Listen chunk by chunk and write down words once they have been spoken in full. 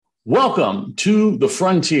Welcome to The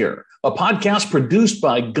Frontier, a podcast produced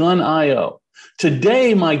by Gun.io.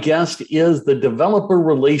 Today, my guest is the developer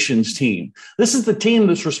relations team. This is the team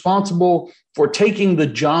that's responsible for taking the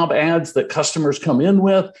job ads that customers come in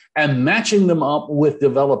with and matching them up with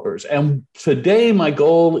developers. And today, my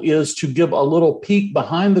goal is to give a little peek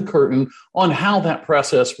behind the curtain on how that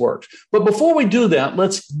process works. But before we do that,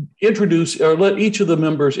 let's let each of the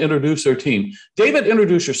members introduce their team. David,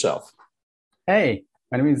 introduce yourself. Hey,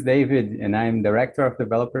 my name is David, and I'm Director of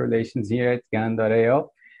Developer Relations here at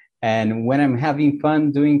Gun.io. And when I'm having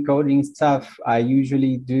fun doing coding stuff, I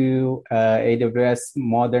usually do AWS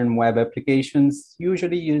modern web applications,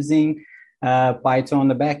 usually using Python on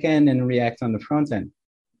the back end and React on the front end.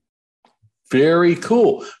 Very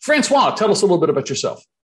cool. Francois, tell us a little bit about yourself.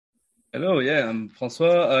 Hello, I'm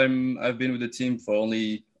Francois. I've been with the team for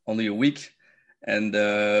only a week. And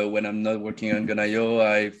when I'm not working on Gun.io,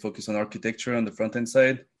 I focus on architecture on the front-end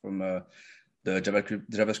side from the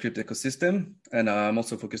JavaScript ecosystem. And I'm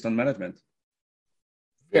also focused on management.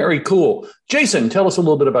 Very cool. Jason, tell us a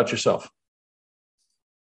little bit about yourself.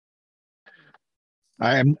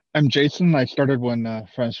 I'm Jason. I started when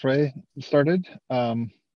Francois started.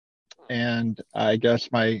 And I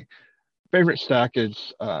guess my favorite stack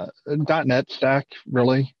is .NET stack,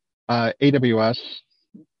 really, AWS.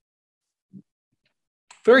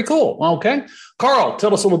 Very cool. Okay. Carl,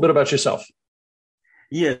 tell us a little bit about yourself.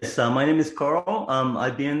 Yes, my name is Carl.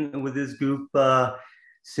 I've been with this group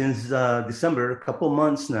since December, a couple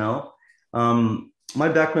months now. My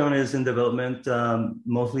background is in development,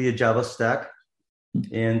 mostly a Java stack.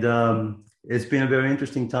 And it's been a very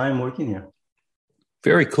interesting time working here.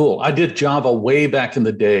 Very cool. I did Java way back in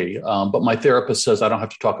the day, but my therapist says I don't have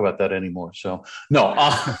to talk about that anymore. So, no.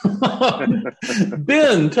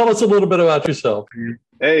 Ben, tell us a little bit about yourself.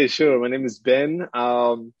 Hey, sure. My name is Ben.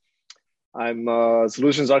 I'm a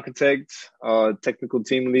solutions architect, technical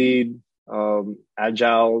team lead,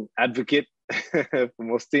 agile advocate for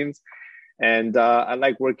most teams. And I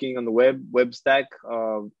like working on the web stack,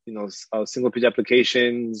 single page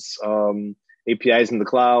applications, APIs in the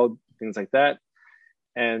cloud, things like that.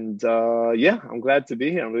 And I'm glad to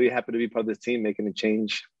be here. I'm really happy to be part of this team making a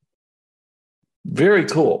change. Very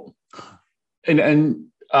cool. And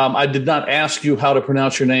I did not ask you how to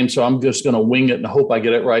pronounce your name, so I'm just going to wing it and hope I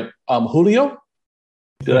get it right. Julio?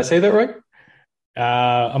 Did I say that right?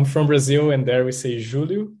 I'm from Brazil, and there we say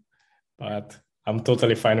Julio, but I'm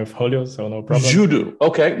totally fine with Julio, so no problem. Judo.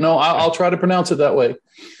 Okay. No, I'll try to pronounce it that way.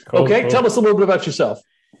 Cool, okay. Cool. Tell us a little bit about yourself.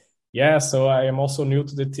 Yeah, so I am also new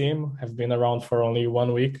to the team. I've been around for only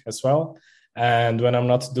 1 week as well. And when I'm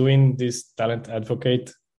not doing this talent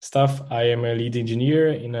advocate stuff, I am a lead engineer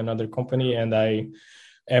in another company, and I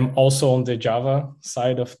am also on the Java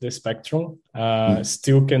side of the spectrum.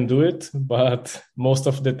 Still can do it, but most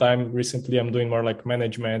of the time recently I'm doing more like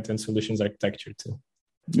management and solutions architecture too.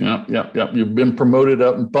 Yeah. You've been promoted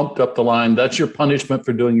up and bumped up the line. That's your punishment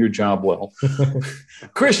for doing your job well.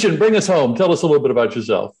 Christian, bring us home. Tell us a little bit about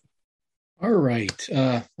yourself. All right.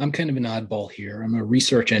 I'm kind of an oddball here. I'm a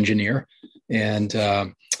research engineer,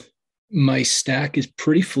 and my stack is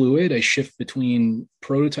pretty fluid. I shift between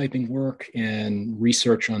prototyping work and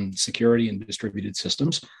research on security and distributed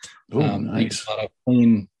systems. Nice. I use a lot of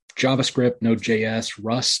plain JavaScript, Node.js,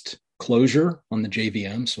 Rust, Clojure on the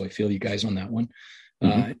JVM. So I feel you guys on that one.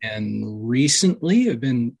 Mm-hmm. And recently I've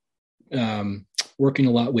been working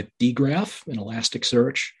a lot with dgraph and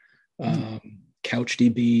Elasticsearch,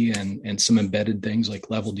 CouchDB, and some embedded things like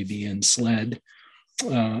LevelDB and SLED.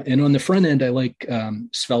 And on the front end, I like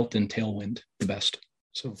Svelte and Tailwind the best.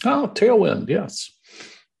 Tailwind, yes.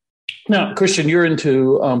 Now, Christian, you're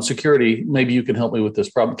into security. Maybe you can help me with this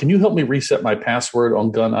problem. Can you help me reset my password on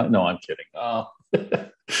Gun? No, I'm kidding.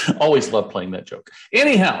 Always love playing that joke.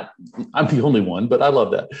 Anyhow, I'm the only one, but I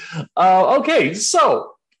love that. Okay,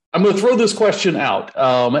 so I'm going to throw this question out.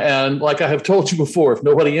 And like I have told you before, if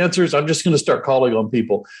nobody answers, I'm just going to start calling on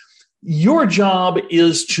people. Your job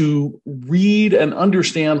is to read and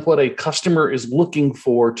understand what a customer is looking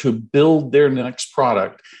for to build their next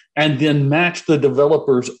product, and then match the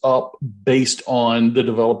developers up based on the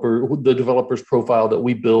developer's profile that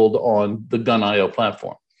we build on the Gun.io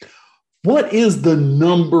platform. What is the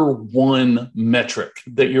number one metric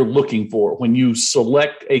that you're looking for when you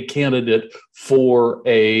select a candidate for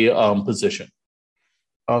a position?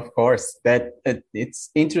 Of course, that it's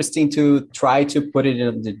interesting to try to put it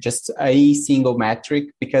in just a single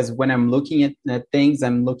metric, because when I'm looking at things,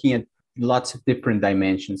 I'm looking at lots of different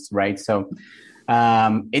dimensions, right? So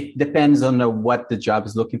it depends on what the job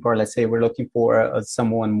is looking for. Let's say we're looking for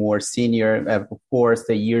someone more senior. Of course,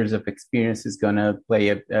 the years of experience is going to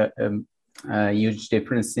play huge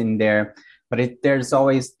difference in there. But there's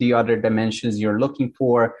always the other dimensions you're looking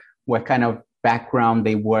for, what kind of background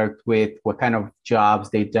they worked with, what kind of jobs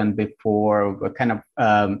they've done before, what kind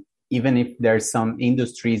of, even if there's some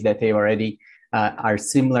industries that they already are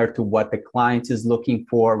similar to what the client is looking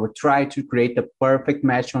for. We try to create the perfect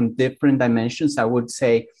match on different dimensions. I would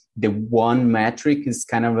say the one metric is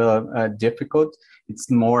kind of difficult. It's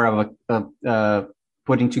more of a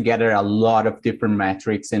putting together a lot of different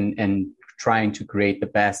metrics and trying to create the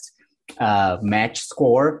best match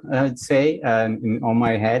score, I'd say. On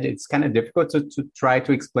my head, it's kind of difficult to try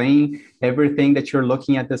to explain everything that you're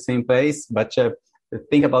looking at the same place. But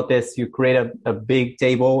think about this: you create a big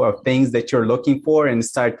table of things that you're looking for and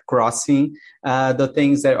start crossing the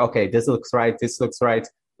things that, okay, this looks right, this looks right.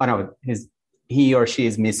 Oh no, he or she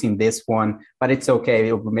is missing this one, but it's okay.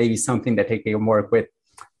 It may be something that they can work with.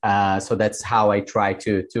 So that's how I try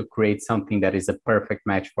to create something that is a perfect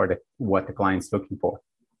match for what the client's looking for.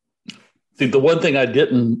 The one thing I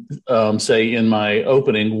didn't say in my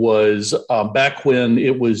opening was back when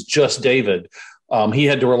it was just David, he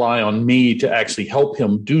had to rely on me to actually help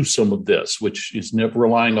him do some of this, which is never,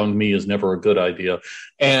 relying on me is never a good idea.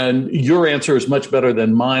 And your answer is much better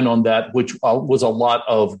than mine on that, which was a lot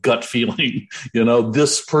of gut feeling.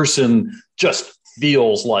 This person just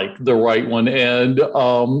feels like the right one. And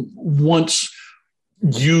once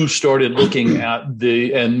you started looking at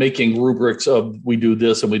and making rubrics of we do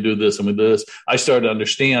this and we do this and we do this, I started to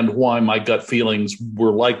understand why my gut feelings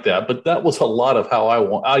were like that. But that was a lot of how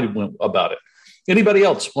I went about it. Anybody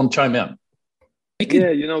else want to chime in?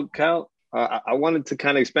 Yeah, Kyle, I wanted to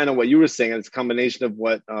kind of expand on what you were saying. It's a combination of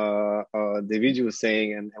what Davide was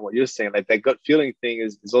saying and what you're saying. Like that gut feeling thing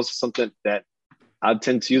is also something that I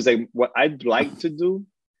tend to use. Like what I'd like to do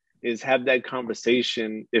is have that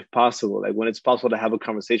conversation if possible. Like when it's possible to have a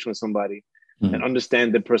conversation with somebody and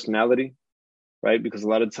understand their personality, right? Because a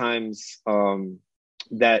lot of times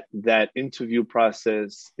that interview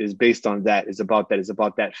process is based on that. It's about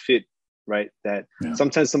that fit. Right. That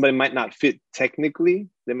sometimes somebody might not fit technically.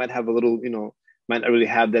 They might have a little, might not really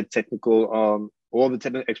have that technical, all the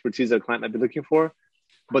technical expertise that a client might be looking for,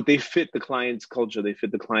 but they fit the client's culture. They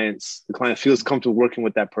fit the client feels comfortable working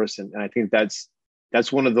with that person. And I think that's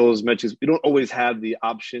one of those metrics. We don't always have the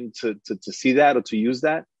option to see that or to use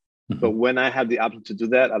that. Mm-hmm. But when I have the option to do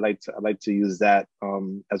that, I like to use that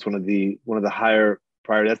as one of the higher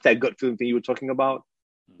priorities. That's that gut feeling thing you were talking about,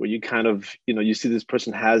 where you kind of, you see this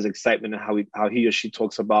person has excitement and how he or she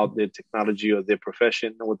talks about their technology or their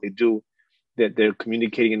profession and what they do, that they're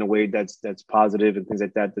communicating in a way that's positive and things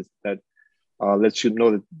like that, that lets you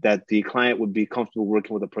know that the client would be comfortable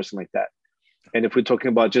working with a person like that. And if we're talking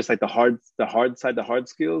about just like the hard side, the hard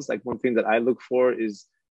skills, like one thing that I look for is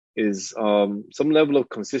some level of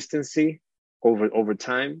consistency over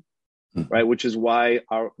time, right? Which is why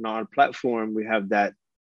on our platform, we have that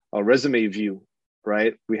resume view.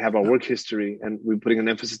 Right, we have our work history, and we're putting an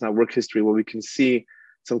emphasis on our work history where we can see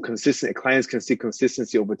some clients can see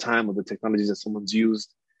consistency over time of the technologies that someone's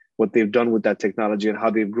used, what they've done with that technology, and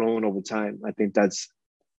how they've grown over time. I think that's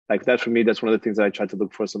like that for me. That's one of the things that I try to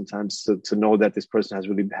look for sometimes to know that this person has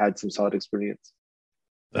really had some solid experience.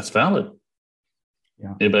 That's valid.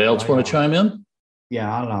 Yeah. Anybody else want to chime in? Yeah,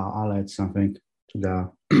 I'll add something to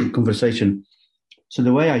the conversation. So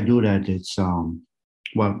the way I do that, it's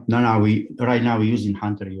right now we're using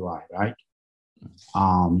Hunter UI, right?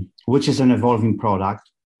 Which is an evolving product.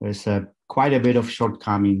 There's quite a bit of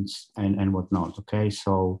shortcomings and whatnot, okay?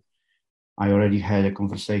 So I already had a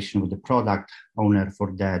conversation with the product owner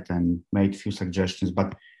for that and made a few suggestions.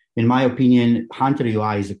 But in my opinion, Hunter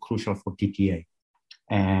UI is crucial for TTA.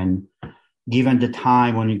 And given the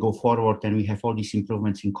time when we go forward and we have all these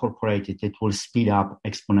improvements incorporated, it will speed up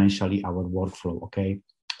exponentially our workflow, okay?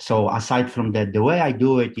 So aside from that, the way I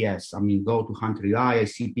do it, yes, go to Hunter UI, I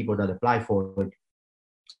see people that apply for it.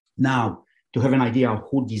 Now, to have an idea of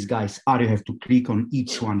who these guys are, you have to click on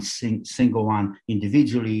each one, single one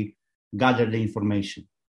individually, gather the information.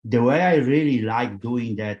 The way I really like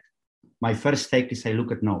doing that, my first take is I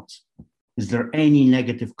look at notes. Is there any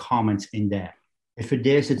negative comments in there? If it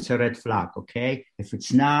is, it's a red flag, okay? If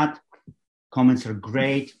it's not, comments are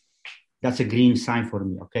great. That's a green sign for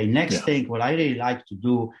me. Okay. Next thing, what I really like to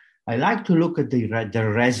do, I like to look at the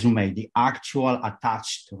resume, the actual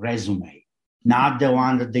attached resume, not the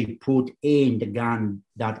one that they put in the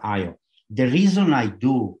gun.io. The reason I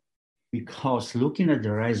do, because looking at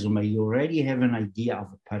the resume, you already have an idea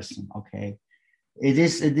of a person. Okay. It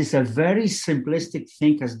is a very simplistic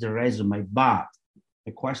thing as the resume, but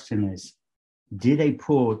the question is, did they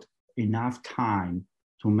put enough time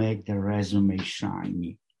to make the resume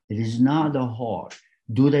shiny? It is not a hard.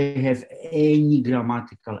 do they have any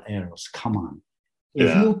grammatical errors? Come on.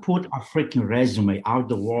 If you put a freaking resume out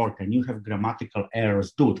the world and you have grammatical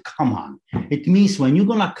errors, dude, come on. It means when you're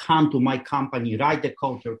going to come to my company, write the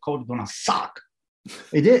code, your code is going to suck.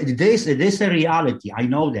 It is a reality. I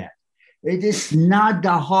know that. It is not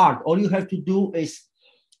that hard. All you have to do is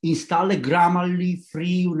install a Grammarly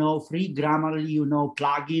free Grammarly,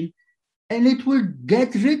 plugin, and it will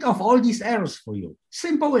get rid of all these errors for you.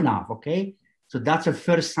 Simple enough, okay? So that's a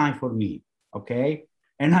first sign for me, okay?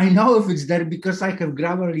 And I know if it's there because I have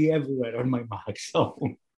Grammarly everywhere on my Mac. So,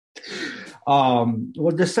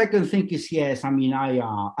 well, the second thing is, yes, I mean,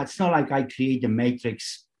 it's not like I create a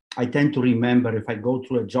matrix. I tend to remember if I go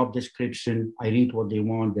through a job description, I read what they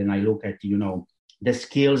want, then I look at, the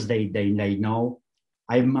skills they know.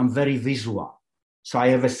 I'm very visual. So I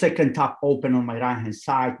have a second tab open on my right-hand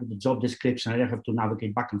side with the job description. I don't have to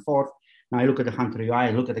navigate back and forth. Now I look at the Hunter UI,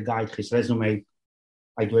 I look at the guy, his resume.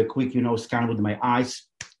 I do a quick, scan with my eyes.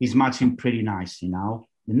 He's matching pretty nice, The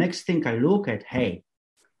next thing I look at, hey,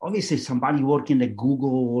 obviously somebody working at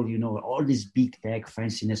Google, all this big tech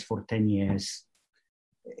fanciness for 10 years.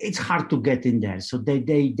 It's hard to get in there. So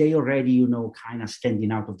they already, kind of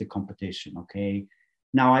standing out of the competition, okay?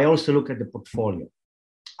 Now, I also look at the portfolio.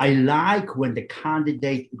 I like when the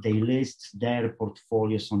candidate, they list their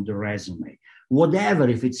portfolios on the resume. Whatever,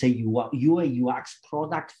 if it's a UI, UX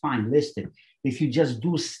product, fine, list it. If you just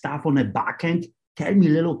do stuff on a backend, tell me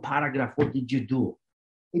a little paragraph, what did you do?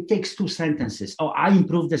 It takes 2 sentences. Oh, I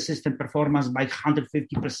improved the system performance by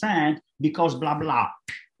 150% because blah, blah.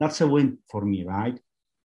 That's a win for me, right?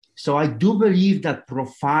 So I do believe that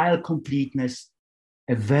profile completeness,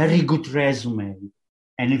 a very good resume,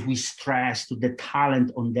 and if we stress to the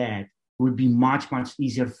talent on that, will be much, much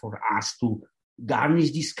easier for us to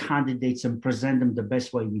garnish these candidates and present them the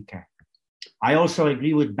best way we can. I also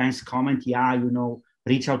agree with Ben's comment.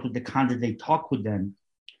 Reach out to the candidate, talk with them.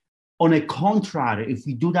 On a contrary, if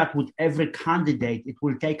we do that with every candidate, it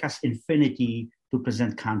will take us infinity to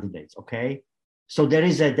present candidates, okay? So there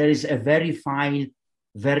is a very fine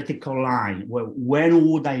vertical line where when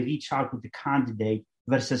would I reach out to the candidate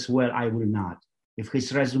versus where I will not. If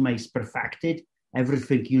his resume is perfected,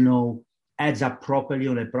 everything, adds up properly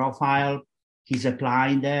on a profile, he's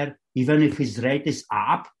applying there, even if his rate is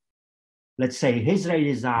up, let's say his rate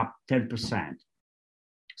is up 10%.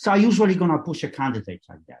 So I'm usually going to push a candidate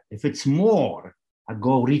like that. If it's more, I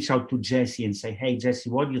go reach out to Jesse and say, hey, Jesse,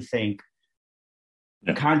 what do you think?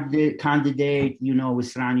 Yeah. Candidate,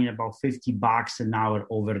 is running about $50 an hour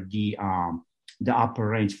over the upper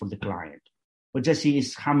range for the client. But Jesse,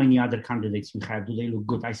 is how many other candidates we have? Do they look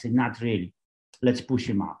good? I said, not really. Let's push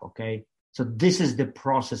him up, okay? So this is the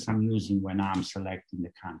process I'm using when I'm selecting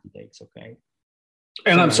the candidates, okay?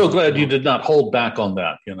 And I'm so glad you did not hold back on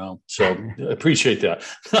that, so appreciate that.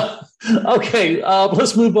 Okay,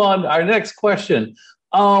 let's move on. Our next question.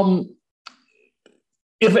 What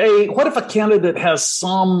if a candidate has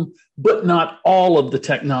some, but not all of the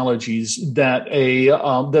technologies that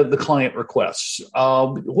the client requests?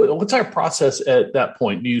 What's our process at that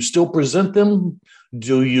point? Do you still present them?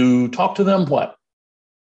 Do you talk to them? What?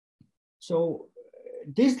 So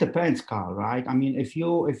this depends, Carl, right? I mean, if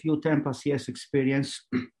you 10+ years experience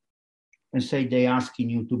and say they're asking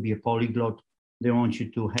you to be a polyglot, they want you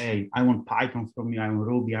to, hey, I want Python from you, I want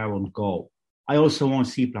Ruby, I want Go. I also want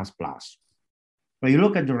C++. When you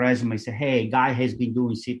look at the resume, say, hey, guy has been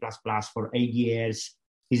doing C++ for 8 years.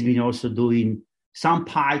 He's been also doing some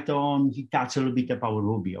Python. He touched a little bit about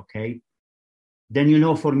Ruby, okay?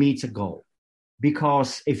 Then, for me, it's a go.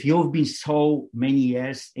 Because if you've been so many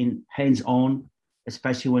years in hands-on,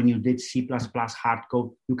 especially when you did C++ hard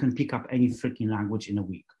code, you can pick up any freaking language in a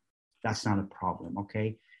week. That's not a problem,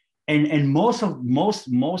 okay? And most of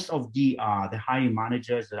the hiring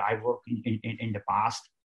managers that I've worked in the past,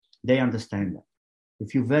 they understand that.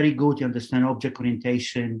 If you're very good, you understand object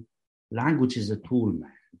orientation, language is a tool,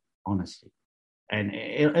 man, honestly. And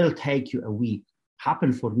it'll take you a week.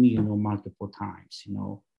 Happened for me, multiple times,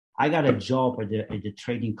 I got a job at the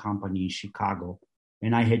trading company in Chicago,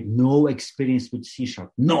 and I had no experience with C#,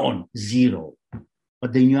 none, zero.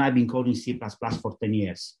 But they knew I've been coding C++ for 10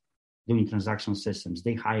 years, doing transaction systems.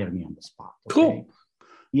 They hired me on the spot. Okay? Cool.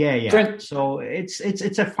 Yeah. So it's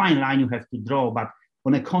a fine line you have to draw, but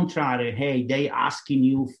on the contrary, hey, they asking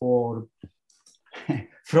you for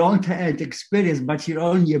front-end experience, but you're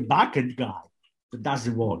only a back-end guy. It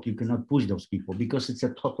doesn't work. You cannot push those people because it's a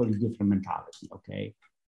totally different mentality, okay?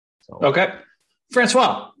 Okay.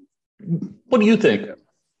 Francois, what do you think?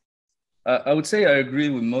 I would say I agree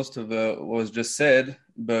with most of what was just said,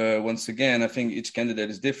 but once again, I think each candidate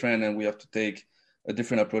is different and we have to take a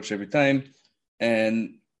different approach every time.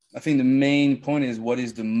 And I think the main point is what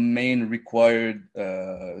is the main required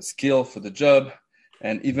skill for the job.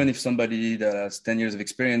 And even if somebody that has 10 years of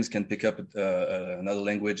experience can pick up another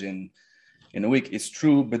language in a week, it's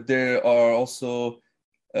true. But there are also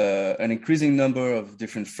an increasing number of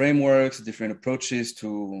different frameworks, different approaches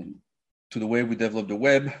to the way we develop the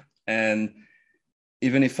web. And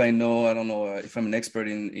even if I don't know if I'm an expert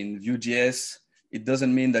in Vue.js, it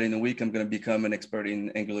doesn't mean that in a week I'm going to become an expert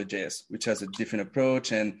in AngularJS, which has a different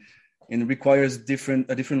approach and it requires a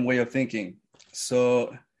different way of thinking.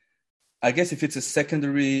 So I guess if it's a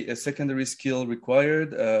secondary skill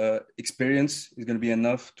required, experience is going to be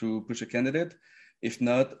enough to push a candidate. If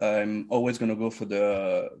not, I'm always going to go for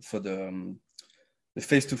the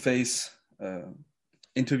face-to-face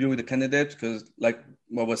interview with the candidate, because like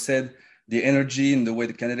what was said, the energy and the way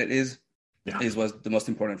the candidate is what's the most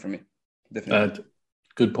important for me. Definitely.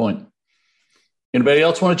 Good point. Anybody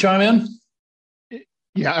else want to chime in?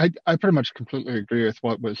 Yeah, I pretty much completely agree with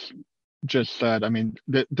what was just said. I mean,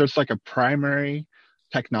 there's like a primary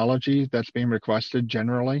technology that's being requested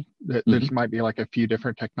generally. There might be like a few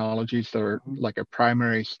different technologies that are like a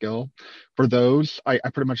primary skill. For those, I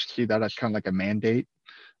pretty much see that as kind of like a mandate.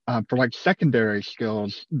 For like secondary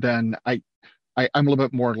skills, then I'm a little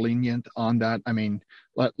bit more lenient on that. I mean,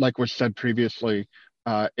 like was said previously,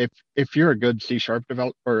 if you're a good C#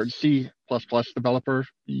 developer or C++ developer,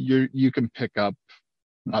 you can pick up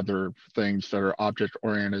other things that are object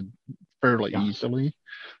oriented fairly easily.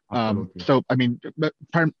 So I mean,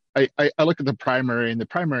 I look at the primary, and the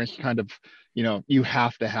primary is kind of, you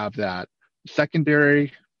have to have that.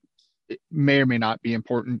 Secondary, it may or may not be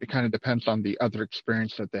important. It kind of depends on the other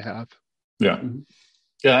experience that they have. Yeah.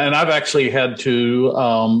 Yeah. And I've actually had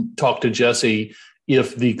to talk to Jesse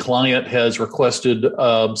if the client has requested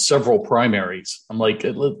several primaries. I'm like,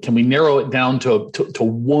 can we narrow it down to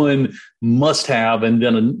one must have, and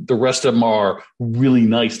then the rest of them are really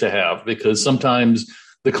nice to have? Because sometimes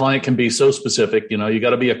the client can be so specific. You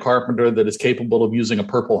got to be a carpenter that is capable of using a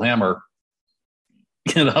purple hammer.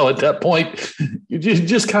 At that point, you're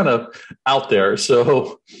just kind of out there.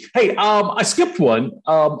 So, hey, I skipped one,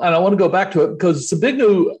 and I want to go back to it because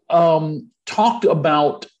Zbigniew talked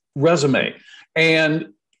about resume.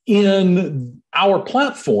 And in our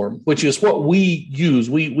platform, which is what we use,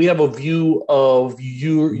 we have a view of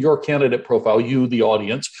your candidate profile, you, the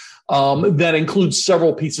audience, that includes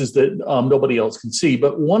several pieces that nobody else can see.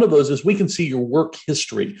 But one of those is we can see your work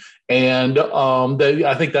history. And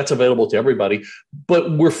I think that's available to everybody.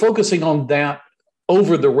 But we're focusing on that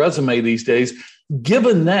over the resume these days.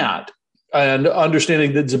 Given that, and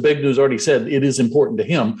understanding that Zbignew's already said it is important to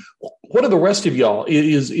him, what are the rest of y'all?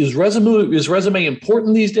 Is resume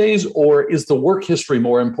important these days, or is the work history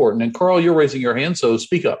more important? And Carl, you're raising your hand, so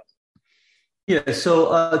speak up. Yeah,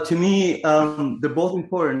 so to me, they're both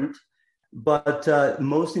important, but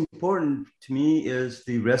most important to me is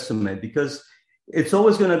the resume, because it's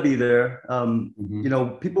always going to be there.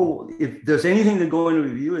 People, if there's anything they're going to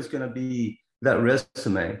review, it's going to be that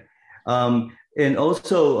resume. And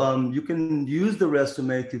also, you can use the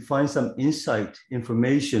resume to find some insight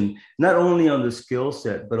information, not only on the skill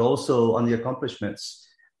set, but also on the accomplishments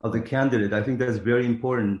of the candidate. I think that's very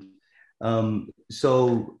important.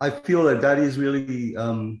 So I feel that is really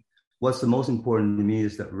what's the most important to me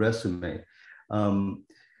is that resume. When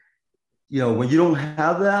you don't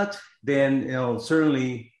have that, then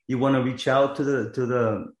certainly you want to reach out to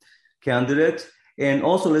the candidate. And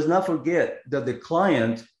also, let's not forget that the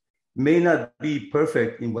client may not be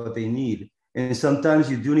perfect in what they need. And sometimes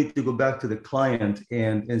you do need to go back to the client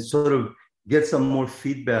and sort of get some more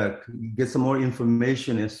feedback, get some more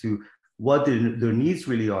information as to what their needs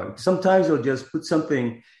really are. Sometimes they'll just put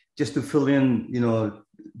something just to fill in,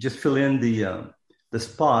 the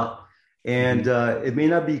spot. And it may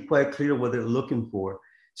not be quite clear what they're looking for.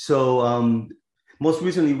 So most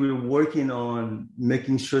recently, we were working on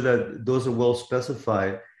making sure that those are well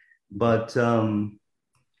specified. But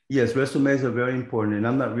yes, resumes are very important, and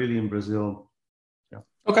I'm not really in Brazil. Yeah.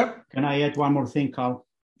 Okay. Can I add one more thing, Carl?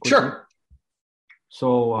 Sure.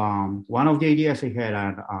 So one of the ideas I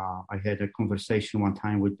had a conversation one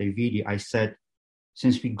time with David. I said,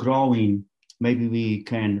 since we're growing, maybe we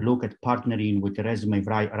can look at partnering with the resume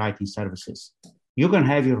writing services. You can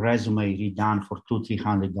have your resume redone for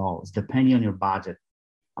 $200-300, depending on your budget.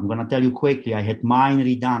 I'm going to tell you quickly, I had mine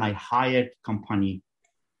redone. I hired a company.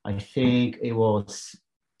 I think it was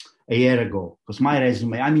a year ago, because my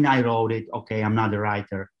resume, I wrote it. Okay, I'm not a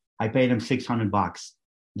writer. I paid them $600.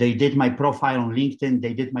 They did my profile on LinkedIn.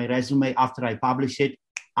 They did my resume. After I published it,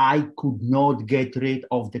 I could not get rid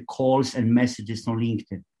of the calls and messages on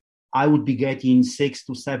LinkedIn. I would be getting 6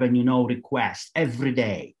 to 7, requests every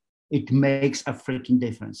day. It makes a freaking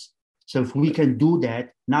difference. So if we can do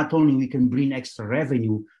that, not only we can bring extra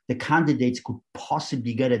revenue, the candidates could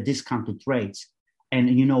possibly get a discounted rates. And,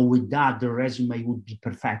 with that, the resume would be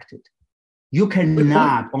perfected. You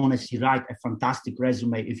cannot honestly write a fantastic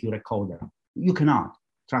resume if you're a coder. You cannot.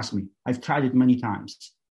 Trust me. I've tried it many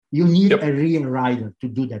times. You need a real writer to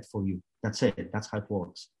do that for you. That's it. That's how it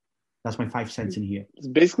works. That's my 5 cents in here. It's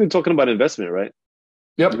basically talking about investment, right?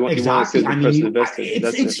 Yep. Exactly.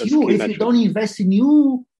 It's you. If you don't invest in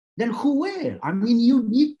you, then who will? You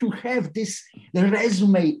need to have this. The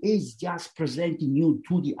resume is just presenting you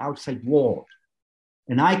to the outside world.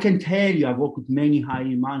 And I can tell you, I've worked with many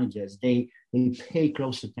hiring managers. They pay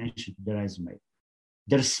close attention to the resume.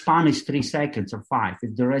 Their span is 3 seconds or 5.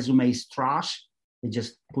 If the resume is trash, they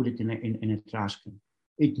just put it in a trash can.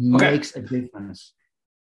 It makes a difference.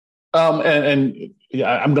 I'm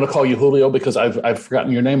going to call you Julio because I've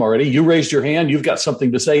forgotten your name already. You raised your hand. You've got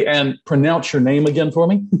something to say, and pronounce your name again for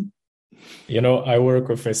me. I work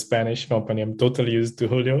with a Spanish company. I'm totally used to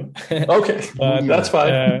Julio. Okay, but that's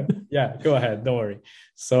fine. Go ahead. Don't worry.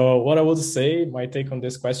 So what I would say, my take on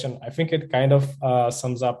this question, I think it kind of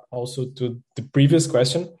sums up also to the previous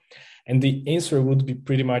question. And the answer would be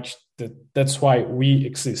pretty much that's why we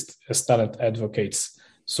exist as talent advocates.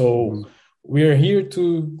 So we're here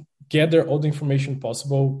to gather all the information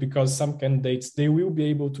possible, because some candidates, they will be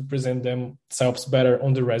able to present themselves better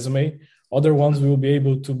on the resume. Other ones will be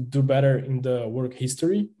able to do better in the work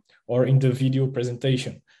history or in the video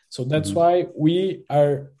presentation. So that's why we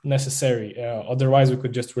are necessary. Otherwise, we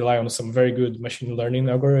could just rely on some very good machine learning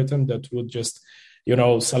algorithm that would just,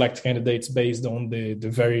 select candidates based on the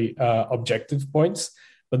very objective points.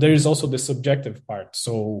 But there is also the subjective part.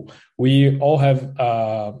 So we all have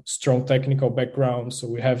strong technical backgrounds. So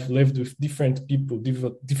we have lived with different people,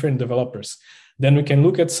 different developers. Then we can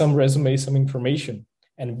look at some resumes, some information,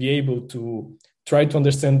 and be able to try to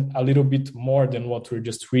understand a little bit more than what we're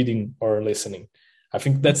just reading or listening. I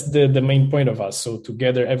think that's the main point of us. So to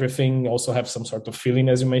gather everything, also have some sort of feeling,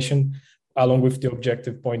 as you mentioned, along with the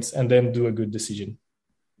objective points, and then do a good decision.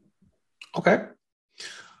 Okay.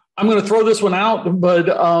 I'm going to throw this one out,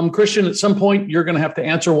 but Christian, at some point, you're going to have to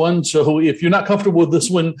answer one. So if you're not comfortable with this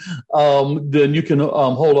one, then you can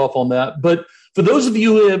hold off on that. But for those of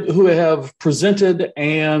you who have presented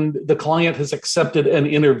and the client has accepted an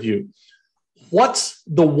interview, what's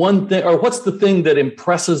the one thing, or what's the thing that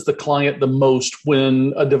impresses the client the most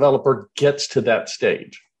when a developer gets to that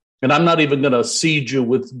stage? And I'm not even going to seed you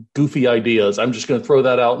with goofy ideas. I'm just going to throw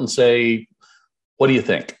that out and say, what do you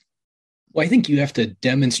think? Well, I think you have to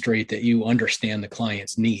demonstrate that you understand the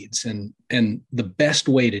client's needs. And the best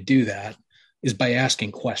way to do that is by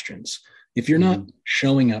asking questions. If you're not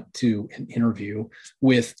showing up to an interview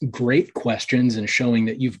with great questions and showing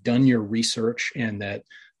that you've done your research and that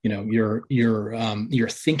you're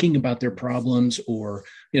thinking about their problems, or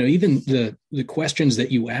even the questions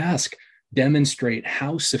that you ask demonstrate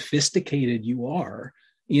how sophisticated you are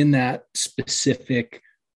in that specific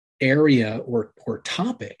area or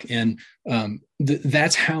topic. And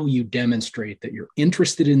that's how you demonstrate that you're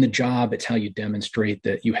interested in the job. It's how you demonstrate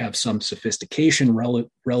that you have some sophistication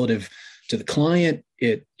relative to the client.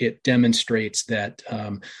 It demonstrates that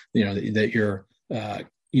that you're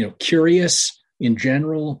curious in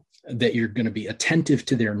general, that you're going to be attentive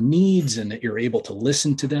to their needs, and that you're able to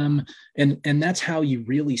listen to them. And that's how you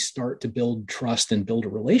really start to build trust and build a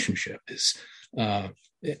relationship. Is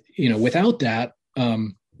without that,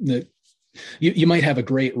 you might have a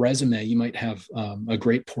great resume, you might have a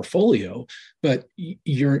great portfolio, but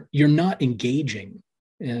you're not engaging.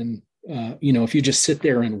 And if you just sit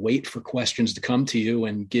there and wait for questions to come to you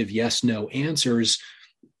and give yes, no answers,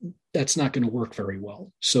 that's not going to work very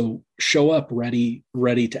well. So show up ready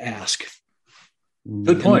to ask.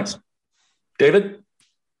 Good point. David?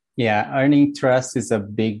 Yeah, earning trust is a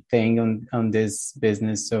big thing on this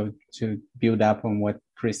business. So to build up on what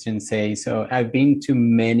Christian says, so I've been to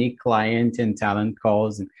many client and talent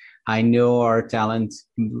calls, and I know our talent,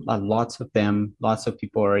 lots of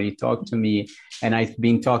people already talk to me, and I've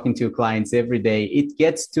been talking to clients every day. It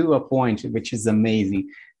gets to a point, which is amazing,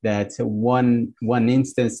 that one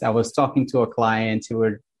instance, I was talking to a client who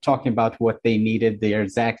were talking about what they needed, their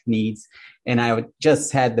exact needs. And I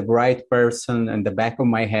just had the right person in the back of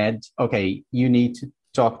my head. Okay, you need to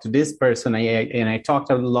talk to this person. And I talked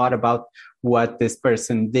a lot about what this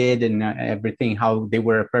person did and everything, how they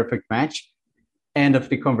were a perfect match. End of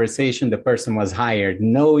the conversation, the person was hired.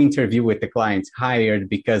 No interview with the client, hired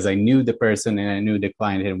because I knew the person and I knew the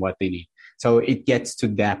client and what they need. So it gets to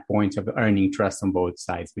that point of earning trust on both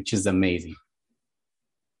sides, which is amazing.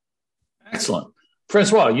 Excellent.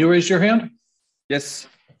 Francois, you raised your hand? Yes.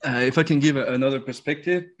 If I can give another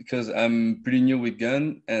perspective, because I'm pretty new with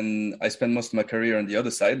Gun and I spent most of my career on the other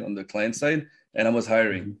side, on the client side, and I was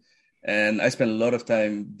hiring. Mm-hmm. And I spent a lot of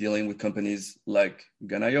time dealing with companies like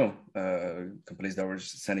Gun.io, companies that were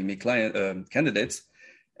sending me candidates.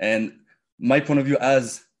 And my point of view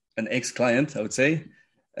as an ex-client, I would say,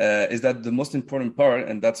 is that the most important part,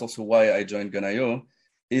 and that's also why I joined Gun.io,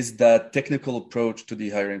 is that technical approach to the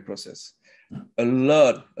hiring process. A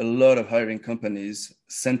lot of hiring companies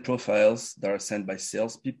send profiles that are sent by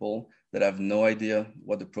salespeople that have no idea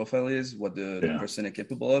what the profile is, what the person is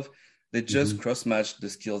capable of. They just cross-match the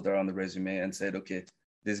skills that are on the resume and said, okay,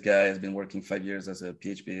 this guy has been working 5 years as a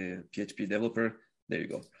PHP developer. There you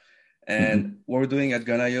go. And what we're doing at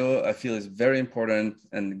Gun.io, I feel is very important,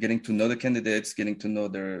 and getting to know the candidates, getting to know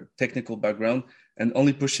their technical background, and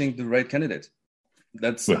only pushing the right candidate.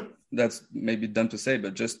 That's maybe dumb to say,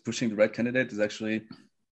 but just pushing the right candidate is actually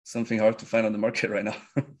something hard to find on the market right now.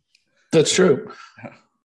 That's true.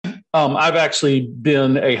 I've actually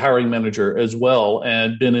been a hiring manager as well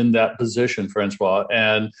and been in that position, Francois.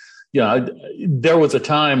 And there was a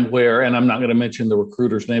time where, and I'm not going to mention the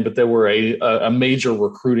recruiter's name, but there were a major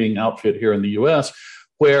recruiting outfit here in the U.S.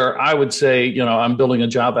 where I would say, I'm building a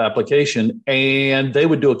job application, and they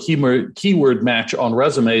would do a keyword match on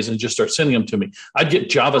resumes and just start sending them to me. I'd get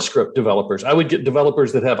JavaScript developers. I would get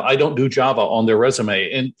developers that have I don't do Java on their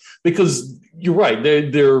resume. And because you're right,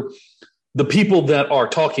 they're the people that are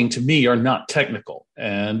talking to me are not technical.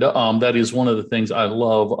 And that is one of the things I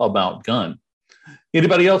love about Gun.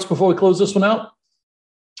 Anybody else before we close this one out?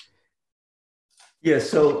 Yeah,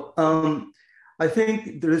 so I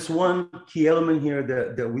think there is one key element here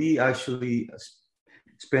that we actually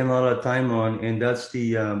spend a lot of time on, and that's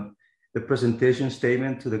the presentation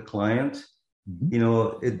statement to the client.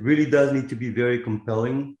 Mm-hmm. It really does need to be very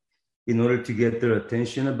compelling in order to get their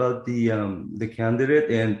attention about the candidate.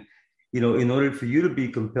 And in order for you to be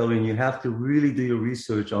compelling, you have to really do your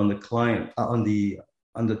research on the client, on the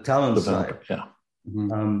talent side. Yeah.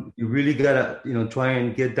 Mm-hmm. You really gotta, try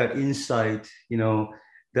and get that insight,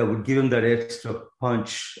 that would give them that extra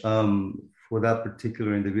punch for that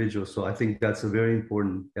particular individual. So I think that's a very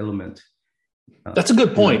important element. That's a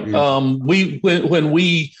good point. When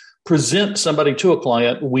we present somebody to a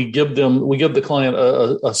client, we give the client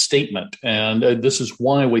a statement, and this is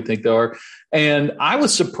why we think they are. And I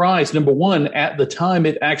was surprised. Number one, at the time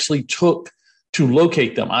it actually took to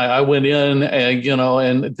locate them. I went in and,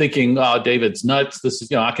 and thinking, David's nuts. This is,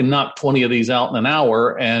 I can knock 20 of these out in an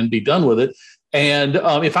hour and be done with it. And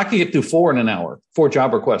if I could get through 4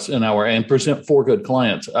 job requests an hour and present 4 good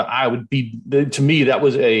clients, I would be, to me, that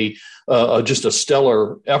was just a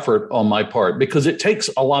stellar effort on my part, because it takes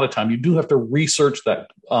a lot of time. You do have to research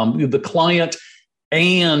that, the client,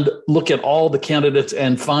 and look at all the candidates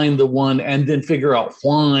and find the one, and then figure out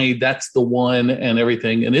why that's the one and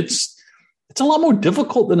everything. And it's a lot more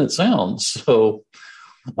difficult than it sounds. So,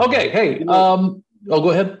 okay. Hey, go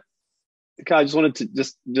ahead. I just wanted to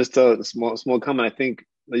just a small comment. I think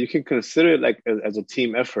that you can consider it like as a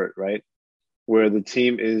team effort, right? Where the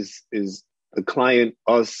team is the client,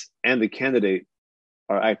 us, and the candidate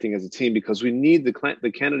are acting as a team, because we need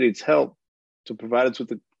the candidate's help to provide us with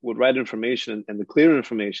the right information and the clear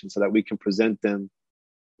information so that we can present them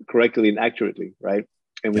correctly and accurately, right?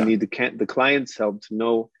 And we need the client's help to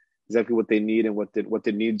know exactly what they need and what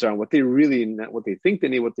their needs are, and what they think they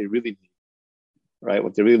need, what they really need, right?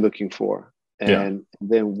 What they're really looking for. And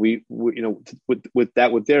then we with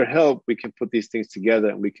their help, we can put these things together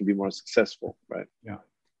and we can be more successful, right? Yeah.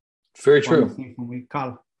 Very true.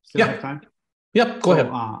 Carl, still have time? Yep, go ahead.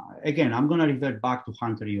 Again, I'm going to revert back to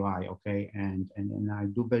Hunter UI, okay? And I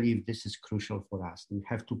do believe this is crucial for us. We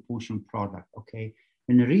have to push on product, okay?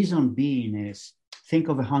 And the reason being is, think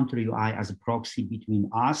of a Hunter UI as a proxy between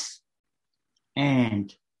us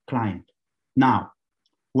and client. Now,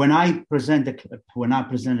 when I present a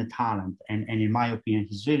talent, and in my opinion,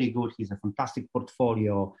 he's really good. He's a fantastic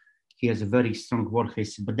portfolio. He has a very strong work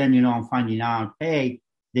history. But then, I'm finding out, hey,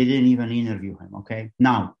 they didn't even interview him, okay?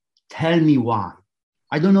 Now, tell me why.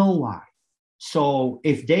 I don't know why. So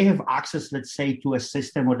if they have access, let's say, to a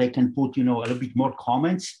system where they can put, a little bit more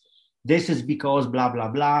comments, this is because blah, blah,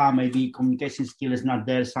 blah, maybe communication skill is not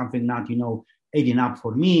there, something not, aiding up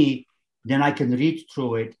for me, then I can read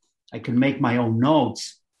through it. I can make my own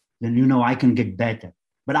notes. Then, I can get better.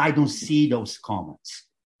 But I don't see those comments.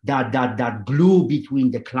 That glue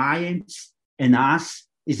between the clients and us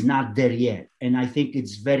is not there yet. And I think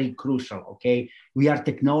it's very crucial, okay? We are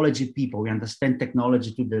technology people. We understand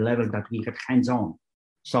technology to the level that we have hands-on.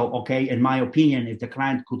 So, okay, in my opinion, if the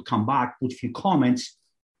client could come back, put a few comments,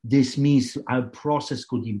 this means our process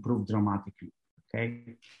could improve dramatically.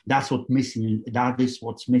 Okay, that is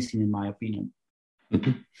what's missing, in my opinion.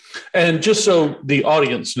 Mm-hmm. And just so the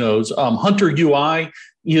audience knows, Hunter UI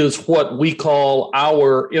is what we call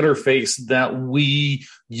our interface that we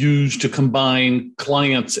use to combine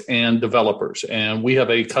clients and developers. And we have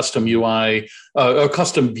a custom UI, a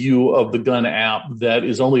custom view of the Gun app that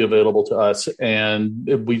is only available to us. And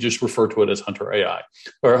we just refer to it as Hunter AI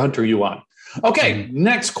or Hunter UI. Okay,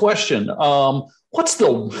 next question. What's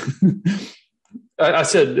the...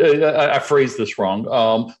 I phrased this wrong.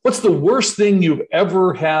 What's the worst thing you've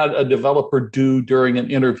ever had a developer do during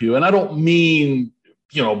an interview? And I don't mean,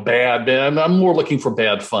 bad. I'm more looking for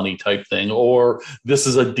bad, funny type thing, or this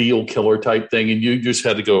is a deal killer type thing. And you just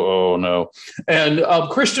had to go, oh no. And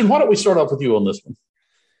Christian, why don't we start off with you on this one?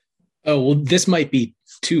 Oh, well, this might be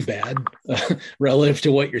too bad relative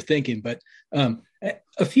to what you're thinking, but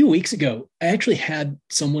a few weeks ago, I actually had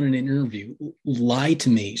someone in an interview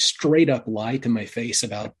straight up lie to my face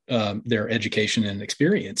about their education and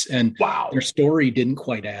experience. And their story didn't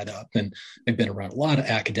quite add up. And I've been around a lot of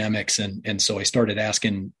academics. And so I started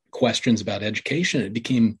asking questions about education. It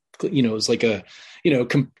became, it was like so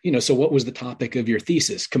what was the topic of your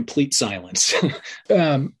thesis? Complete silence.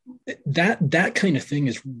 That kind of thing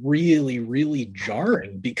is really, really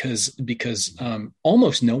jarring because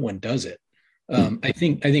almost no one does it. I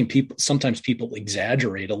think sometimes people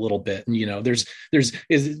exaggerate a little bit, and there's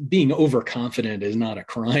being overconfident is not a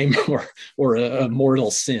crime or a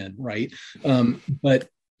mortal sin, right? But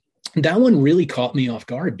that one really caught me off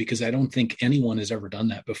guard because I don't think anyone has ever done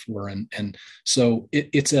that before, and so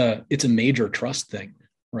it's a major trust thing,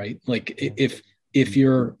 right? Like if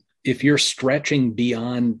you're stretching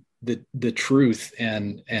beyond the truth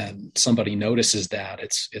and somebody notices that,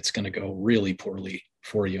 it's going to go really poorly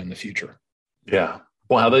for you in the future. Yeah.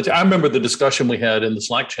 Wow. I remember the discussion we had in the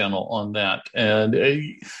Slack channel on that. And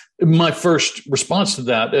my first response to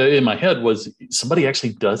that in my head was, somebody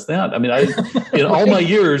actually does that? I mean, in all my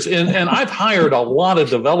years, and I've hired a lot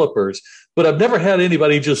of developers, but I've never had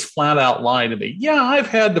anybody just flat out lie to me. Yeah, I've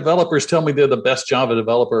had developers tell me they're the best Java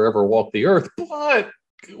developer ever walked the earth, but,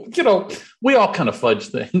 we all kind of fudge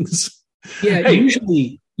things. Yeah,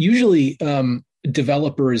 usually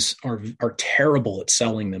developers are terrible at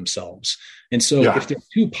selling themselves. And so if they're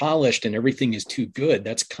too polished and everything is too good,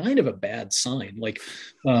 that's kind of a bad sign. Like,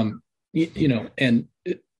 that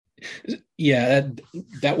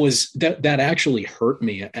actually hurt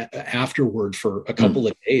me afterward for a couple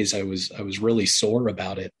of days. I was really sore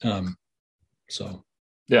about it.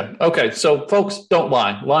 Yeah. Okay. So folks, don't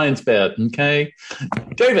lie. Lying's bad. Okay.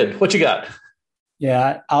 David, what you got?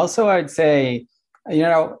 Yeah. Also, I'd say,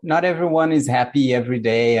 not everyone is happy every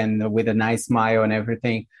day and with a nice smile and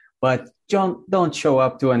everything, but don't show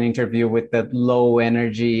up to an interview with that low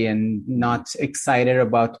energy and not excited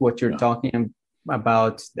about what you're talking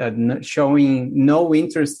about, showing no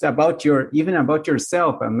interest about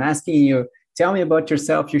yourself. I'm asking you, tell me about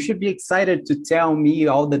yourself. You should be excited to tell me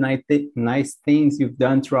all the nice things you've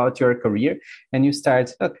done throughout your career. And you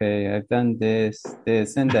start, okay, I've done this,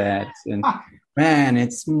 and that. And man,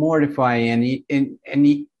 it's mortifying.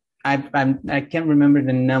 I can't remember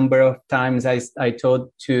the number of times I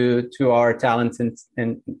told to our talents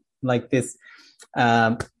and like this,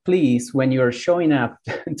 please, when you're showing up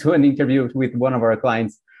to an interview with one of our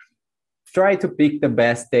clients, try to pick the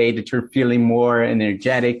best day that you're feeling more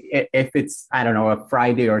energetic. If it's, I don't know, a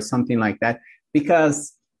Friday or something like that,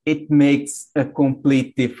 because it makes a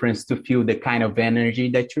complete difference to feel the kind of energy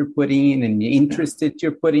that you're putting in and the interest that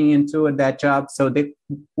you're putting into that job. So the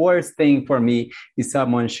worst thing for me is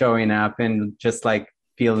someone showing up and just like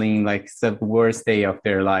feeling like it's the worst day of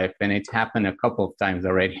their life. And it's happened a couple of times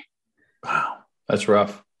already. Wow. That's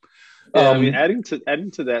rough. Yeah, adding to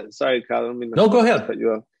that, sorry, Kyle, I don't mean to go ahead. cut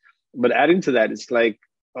you off. But adding to that, it's like,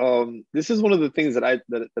 this is one of the things that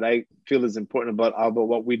I feel is important about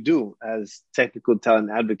what we do as technical talent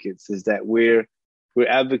advocates, is that we're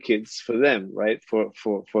advocates for them, right? For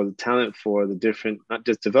the talent, for the different, not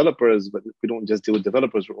just developers, but we don't just deal with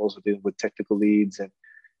developers. We're also dealing with technical leads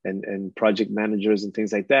and project managers and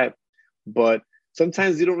things like that. But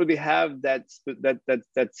sometimes you don't really have that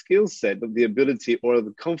skill set of the ability or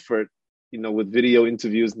the comfort, with video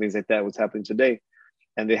interviews and things like that. What's happening today.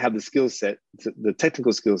 And they have the skill set, the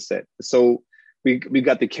technical skill set. So we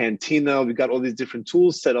got the Cantina, we got all these different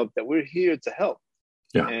tools set up that we're here to help.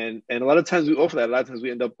 Yeah. And a lot of times we offer that. A lot of times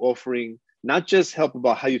we end up offering not just help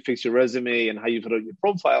about how you fix your resume and how you put out your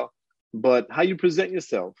profile, but how you present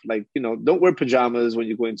yourself. Like, don't wear pajamas when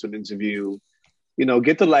you go into an interview.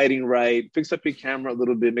 Get the lighting right, fix up your camera a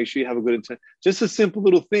little bit, make sure you have a good intent. Just the simple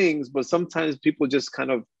little things, but sometimes people just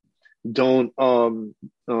kind of don't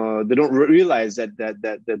realize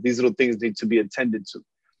that these little things need to be attended to.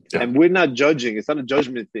 Yeah. And we're not judging. It's not a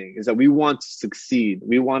judgment thing. It's that we want to succeed.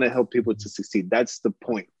 We want to help people to succeed. That's the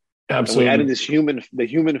point. Absolutely. And we're adding the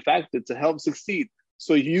human factor to help succeed.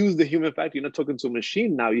 So you use the human factor. You're not talking to a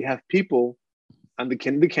machine now. You have people on the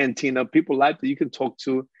cantina, people like that you can talk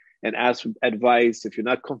to and ask advice. If you're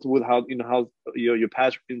not comfortable with how your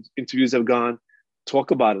past interviews have gone,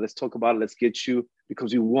 talk about it. Let's talk about it. Let's get you,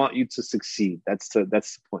 because we want you to succeed. That's the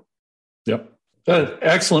point. Yep.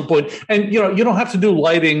 Excellent point. And, you don't have to do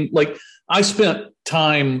lighting. Like, I spent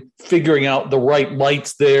time figuring out the right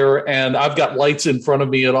lights there, and I've got lights in front of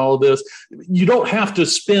me and all of this. You don't have to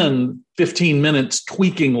spend 15 minutes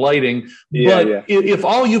tweaking lighting. But if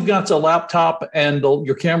all you've got is a laptop and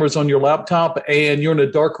your camera's on your laptop and you're in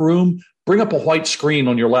a dark room, bring up a white screen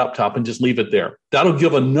on your laptop and just leave it there. That'll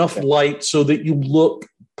give enough light so that you look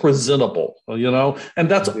presentable, and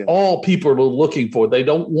that's all people are looking for. They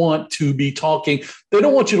don't want to be talking. They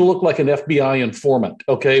don't want you to look like an FBI informant,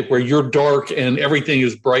 okay, where you're dark and everything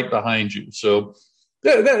is bright behind you. So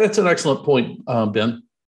that's an excellent point, Ben.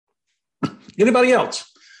 Anybody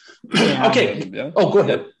else? Okay. Yeah. Oh, go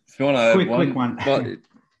ahead. If you want to quick one.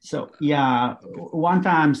 So one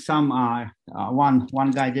time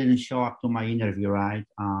one guy didn't show up to my interview, right?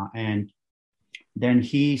 And then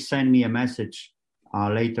he sent me a message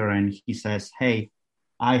later, and he says, "Hey,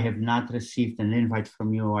 I have not received an invite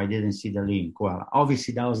from you. I didn't see the link." Well,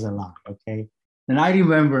 obviously that was a lie, okay? And I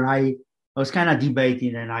remember I was kind of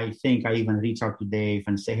debating, and I think I even reached out to Dave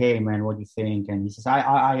and say, "Hey, man, what do you think?" And he says,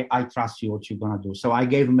 I trust you, what you're going to do. So I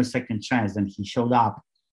gave him a second chance, and he showed up.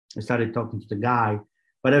 I started talking to the guy.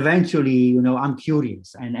 But eventually, I'm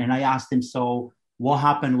curious. And I asked him, "So what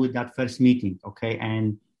happened with that first meeting?" Okay.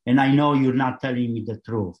 And I know you're not telling me the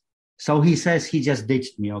truth. So he says he just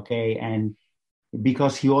ditched me, okay? And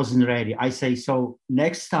because he wasn't ready. I say, so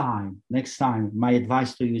next time, my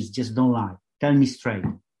advice to you is just don't lie. Tell me straight,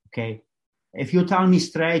 okay? If you tell me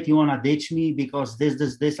straight, you want to ditch me because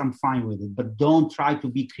this, I'm fine with it. But don't try to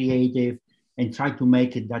be creative and try to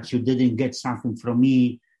make it that you didn't get something from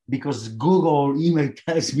me because Google email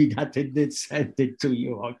tells me that it did send it to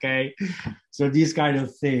you, okay? So these kind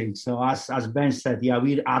of things. So as Ben said,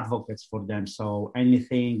 we're advocates for them. So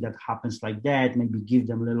anything that happens like that, maybe give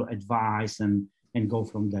them a little advice and go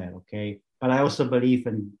from there, okay? But I also believe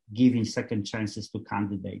in giving second chances to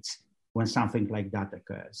candidates when something like that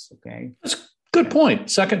occurs, okay? That's a good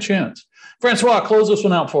point, second chance. Francois, close this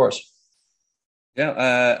one out for us.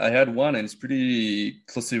 Yeah, I had one, and it's pretty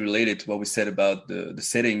closely related to what we said about the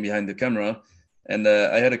setting behind the camera. And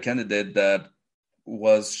I had a candidate that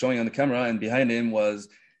was showing on the camera, and behind him was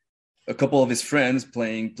a couple of his friends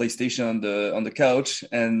playing PlayStation on the couch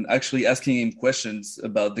and actually asking him questions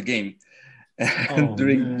about the game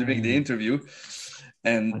during the interview.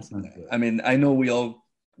 And I mean, I know we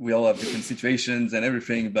all have different situations and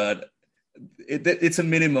everything, but it's a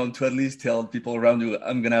minimum to at least tell people around you,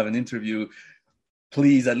 I'm gonna have an interview.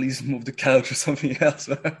 Please at least move the couch or something else.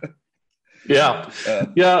 Yeah.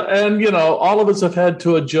 And, all of us have had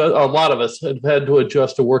to adjust. A lot of us have had to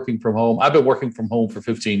adjust to working from home. I've been working from home for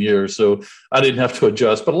 15 years, so I didn't have to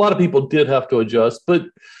adjust. But a lot of people did have to adjust. But,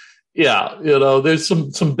 there's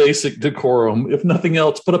some basic decorum. If nothing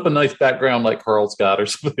else, put up a nice background like Carl's got or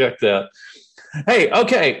something like that. Hey,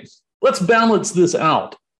 okay, let's balance this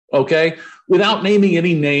out, okay? Without naming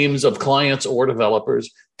any names of clients or developers,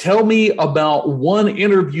 tell me about one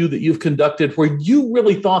interview that you've conducted where you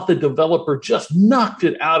really thought the developer just knocked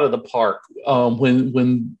it out of the park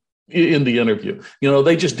when in the interview.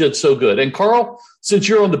 They just did so good. And Carl, since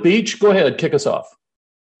you're on the beach, go ahead, kick us off.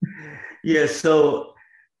 Yeah, so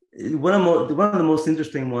one of the most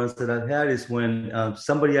interesting ones that I've had is when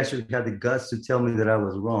somebody actually had the guts to tell me that I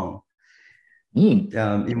was wrong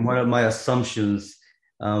in one of my assumptions.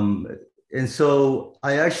 And so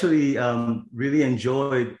I actually really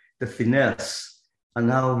enjoyed the finesse and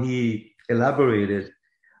how he elaborated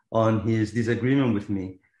on his disagreement with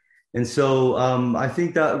me. And so I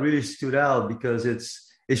think that really stood out because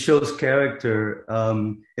it shows character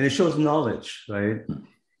and it shows knowledge, right?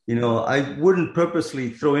 I wouldn't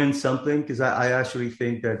purposely throw in something because I actually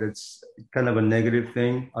think that it's kind of a negative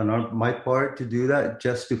thing on my part to do that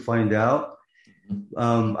just to find out.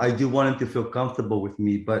 I do want him to feel comfortable with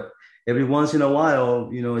me, but every once in a while,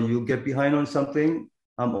 you'll get behind on something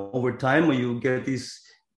over time, or you get these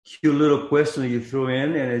cute little questions you throw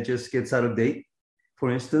in and it just gets out of date, for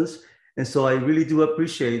instance. And so I really do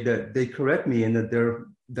appreciate that they correct me and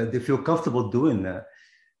that they feel comfortable doing that.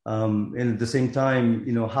 And at the same time,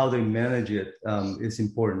 how they manage it is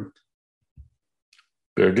important.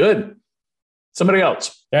 Very good. Somebody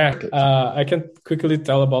else. Yeah, I can quickly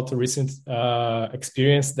tell about the recent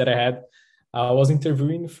experience that I had. I was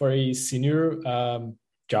interviewing for a senior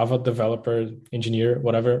Java developer, engineer,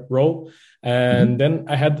 whatever role. And then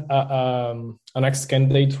I had a next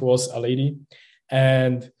candidate who was a lady,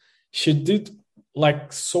 and she did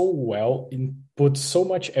like so well and put so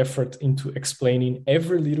much effort into explaining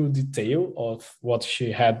every little detail of what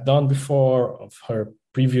she had done before, of her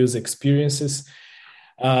previous experiences.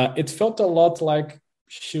 It felt a lot like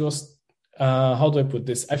she was, how do I put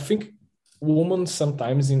this? I think women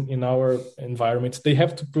sometimes in our environment, they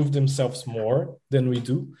have to prove themselves more than we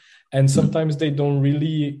do. And sometimes they don't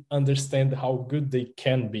really understand how good they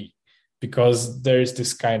can be because there's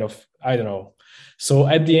this kind of, I don't know. So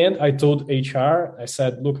at the end, I told HR, I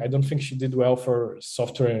said, look, I don't think she did well for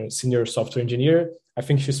senior software engineer. I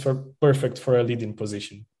think she's perfect for a leading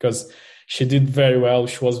position because she did very well.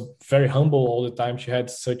 She was very humble all the time. She had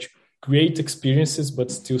such great experiences, but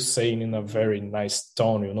still saying in a very nice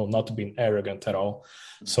tone, you know, not being arrogant at all.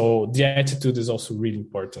 So the attitude is also really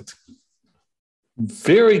important.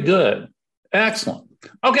 Very good. Excellent.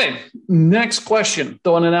 Okay, next question.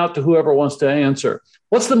 Throwing it out to whoever wants to answer.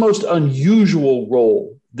 What's the most unusual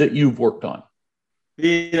role that you've worked on?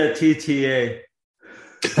 Being a TTA.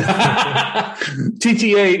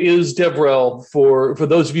 TTA is DevRel for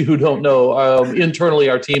those of you who don't know. Internally,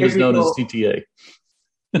 our team is known as TTA.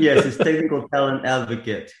 Yes, it's technical talent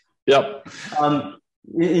advocate. Yep.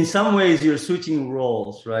 In some ways, you're switching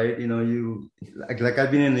roles, right? You know, you like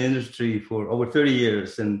I've been in the industry for over 30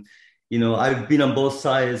 years, and you know, I've been on both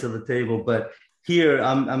sides of the table. But here,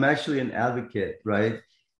 I'm actually an advocate, right?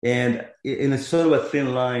 And in a sort of a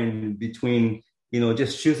thin line between, you know,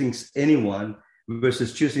 just choosing anyone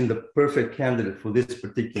versus choosing the perfect candidate for this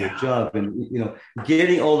particular job, and you know,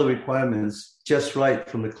 getting all the requirements just right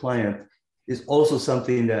from the client is also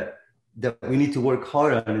something that we need to work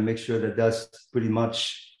hard on and make sure that that's pretty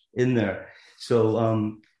much in there.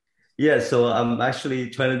 So so I'm actually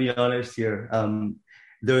trying to be honest here.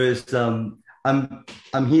 There is I'm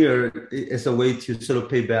here as a way to sort of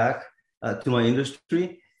pay back to my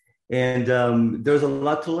industry, and there's a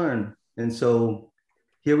lot to learn, and so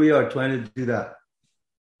here we are trying to do that.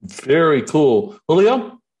 Very cool.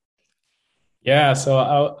 Julio? Yeah,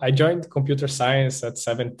 so I joined computer science at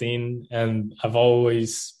 17, and I've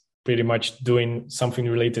always pretty much doing something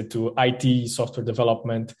related to IT, software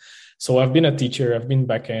development. So I've been a teacher, I've been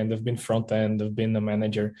back-end, I've been front-end, I've been a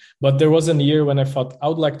manager. But there was a year when I thought I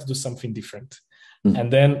would like to do something different.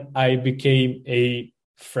 And then I became a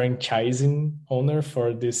franchising owner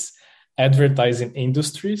for this advertising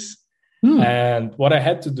industries. And what I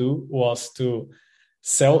had to do was to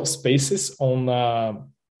sell spaces on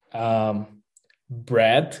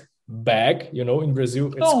bread bag. You know, in Brazil,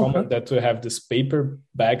 it's common that we have these paper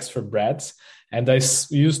bags for breads. And I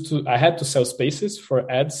had to sell spaces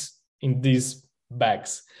for ads in these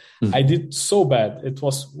bags. I did so bad. It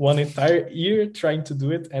was one entire year trying to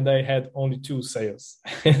do it, and I had only 2 sales.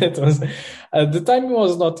 It was at the time it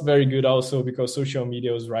was not very good also because social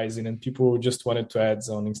media was rising and people just wanted to ads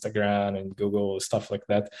on Instagram and Google, stuff like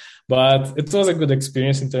that. But it was a good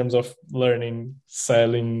experience in terms of learning,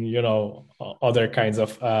 selling, you know, other kinds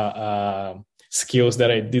of skills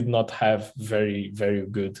that I did not have very, very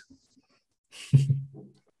good.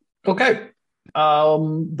 Okay.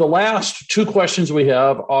 The last 2 questions we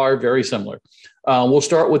have are very similar. We'll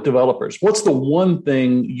start with developers. What's the one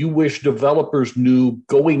thing you wish developers knew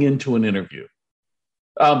going into an interview?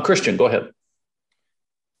 Christian, go ahead.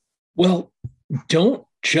 Well, don't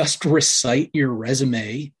just recite your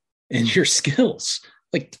resume and your skills.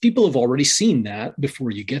 Like, people have already seen that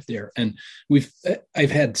before you get there. And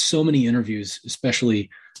I've had so many interviews,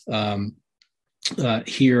 especially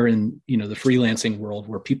here in, you know, the freelancing world,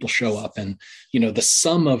 where people show up and, you know, the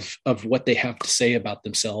sum of what they have to say about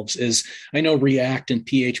themselves is, I know React and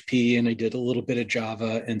PHP, and I did a little bit of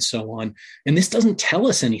Java and so on. And this doesn't tell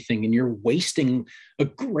us anything, and you're wasting a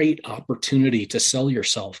great opportunity to sell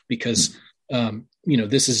yourself because, you know,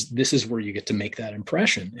 this is where you get to make that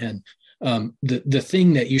impression. And the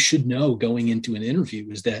thing that you should know going into an interview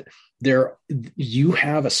is that you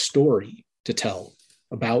have a story to tell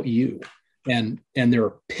about you. And there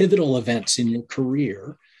are pivotal events in your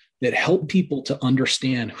career that help people to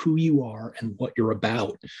understand who you are and what you're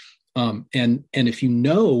about. And if you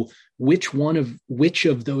know which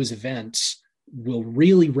of those events will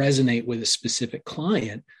really resonate with a specific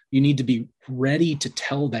client, you need to be ready to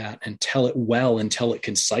tell that and tell it well and tell it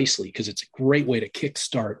concisely, because it's a great way to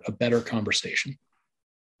kickstart a better conversation.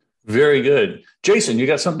 Very good. Jason, you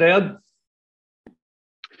got something to add?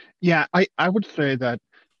 Yeah, I would say that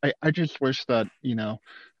I just wish that, you know,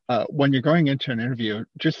 when you're going into an interview,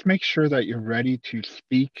 just make sure that you're ready to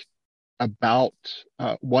speak about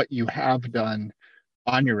what you have done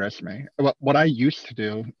on your resume. What I used to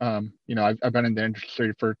do, I've been in the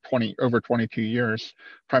industry for over 22 years,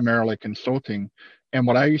 primarily consulting. And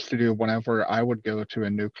what I used to do whenever I would go to a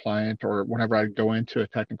new client or whenever I'd go into a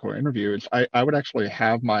technical interview is I would actually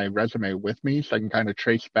have my resume with me so I can kind of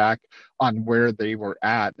trace back on where they were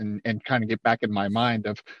at and kind of get back in my mind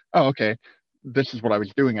of, oh, okay, this is what I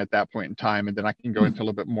was doing at that point in time. And then I can go into a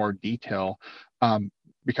little bit more detail.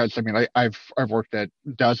 Because I mean, I've worked at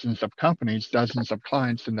dozens of companies, dozens of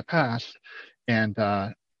clients in the past, and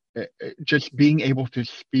just being able to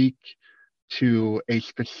speak to a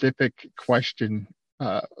specific question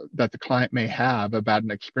that the client may have about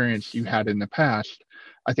an experience you had in the past,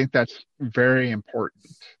 I think that's very important.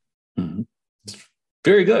 Mm-hmm.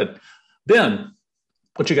 Very good. Ben,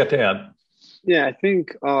 what you got to add? Yeah, I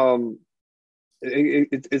think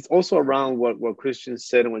it's also around what Christian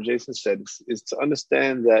said and what Jason said, is to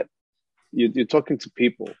understand that you're talking to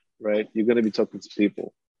people, right? You're going to be talking to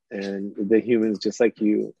people, and they're humans just like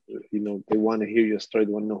you. They want to hear your story.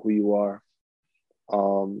 They want to know who you are.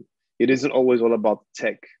 It isn't always all about the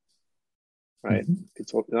tech, right? Mm-hmm.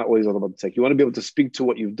 It's not always all about the tech. You want to be able to speak to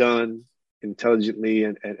what you've done intelligently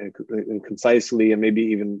and concisely, and maybe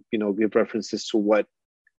even give references to what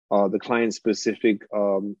the client specific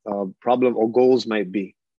problem or goals might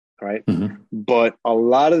be, right? Mm-hmm. But a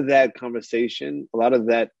lot of that conversation, a lot of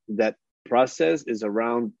that process is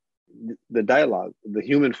around the dialogue, the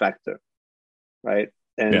human factor, right?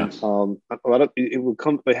 And a lot of it will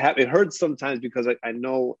come. It hurts sometimes because I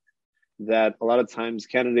know that a lot of times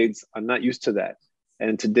candidates are not used to that.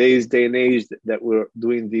 And in today's day and age that we're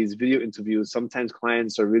doing these video interviews, sometimes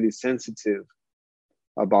clients are really sensitive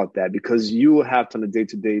about that because you have to on a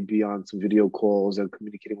day-to-day be on some video calls and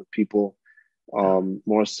communicating with people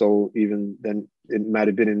more so even than it might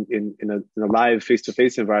have been in a live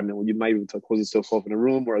face-to-face environment where you might be able to close yourself off in a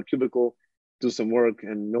room or a cubicle, do some work,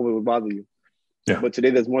 and nobody will bother you. Yeah. But today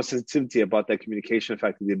there's more sensitivity about that communication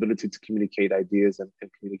factor, the ability to communicate ideas and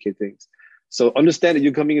communicate things. So understand that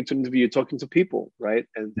you're coming into an interview, you're talking to people, right?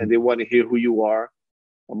 And they want to hear who you are.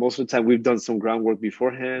 Most of the time we've done some groundwork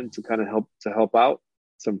beforehand to kind of help out,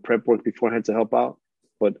 some prep work beforehand to help out.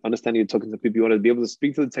 But understand you're talking to people. You want to be able to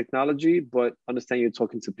speak to the technology, but understand you're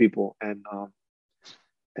talking to people and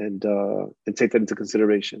take that into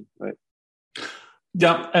consideration, right?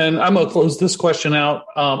 Yeah, and I'm going to close this question out.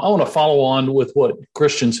 I want to follow on with what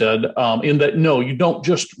Christian said in that, no, you don't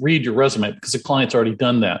just read your resume because the client's already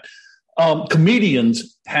done that.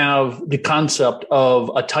 Comedians have the concept of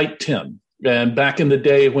a tight 10. And back in the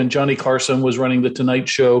day when Johnny Carson was running The Tonight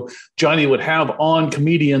Show, Johnny would have on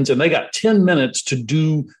comedians and they got 10 minutes to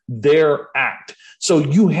do their act. So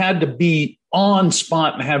you had to be on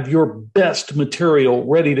spot and have your best material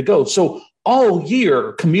ready to go. So all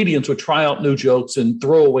year, comedians would try out new jokes and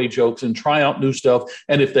throw away jokes and try out new stuff.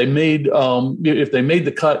 And if they made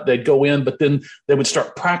the cut, they'd go in, but then they would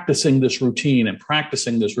start practicing this routine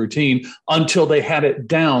until they had it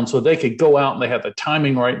down so they could go out and they had the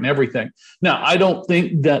timing right and everything. Now, I don't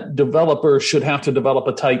think that developers should have to develop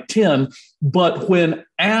a tight 10, but when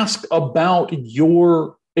asked about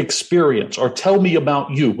your experience or tell me about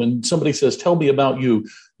you, when somebody says, tell me about you,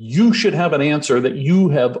 you should have an answer that you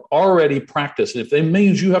have already practiced. If that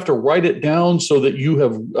means you have to write it down so that you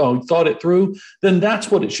have thought it through, then that's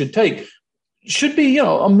what it should take. It should be,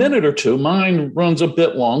 a minute or two. Mine runs a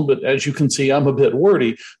bit long, but as you can see, I'm a bit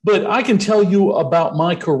wordy. But I can tell you about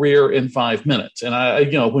my career in 5 minutes.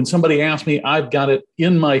 And when somebody asks me, I've got it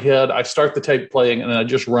in my head. I start the tape playing and I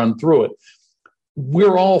just run through it.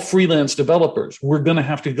 We're all freelance developers. We're going to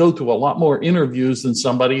have to go through a lot more interviews than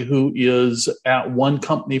somebody who is at one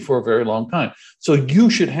company for a very long time. So you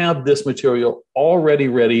should have this material already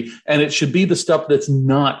ready, and it should be the stuff that's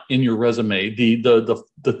not in your resume,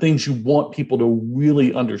 the things you want people to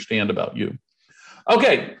really understand about you.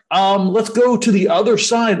 Okay, let's go to the other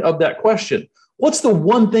side of that question. What's the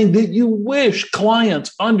one thing that you wish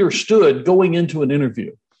clients understood going into an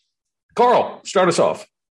interview? Carl, start us off.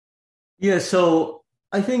 Yeah, so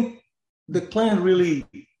I think the client really,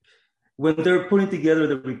 when they're putting together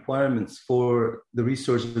the requirements for the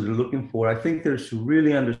resources they're looking for, I think they should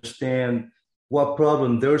really understand what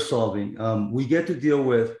problem they're solving. We get to deal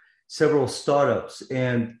with several startups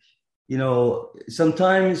and,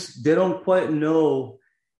 sometimes they don't quite know,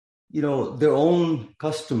 their own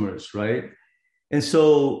customers, right? And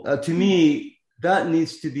so to me, that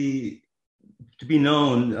needs to be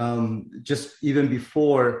known just even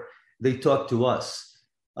before they talk to us.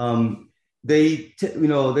 they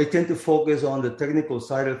tend to focus on the technical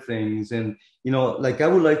side of things, and like I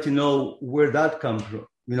would like to know where that comes from.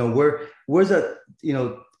 Where's that?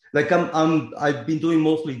 Like I've been doing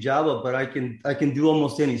mostly Java, but I can do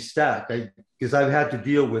almost any stack because I've had to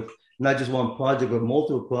deal with not just one project but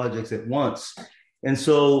multiple projects at once. And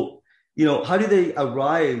so, how do they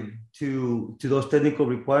arrive to those technical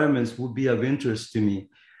requirements would be of interest to me.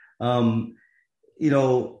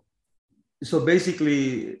 So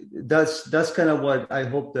basically that's kind of what I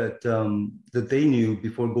hope that that they knew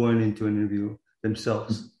before going into an interview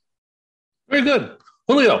themselves. Very good.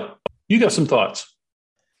 Julio, you got some thoughts.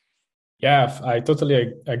 Yeah, I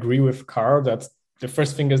totally agree with Carl that the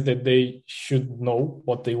first thing is that they should know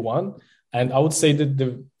what they want. And I would say that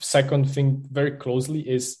the second thing very closely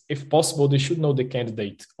is, if possible, they should know the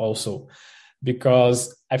candidate also.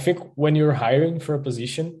 Because I think when you're hiring for a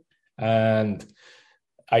position, and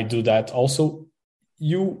I do that also,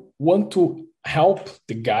 you want to help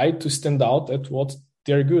the guy to stand out at what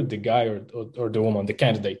they're good, the guy or the woman, the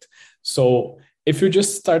candidate. So if you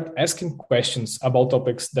just start asking questions about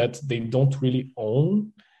topics that they don't really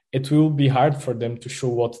own, it will be hard for them to show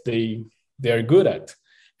what they are good at.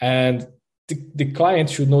 And the client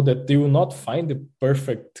should know that they will not find the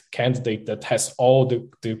perfect candidate that has all the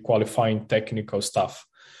qualifying technical stuff.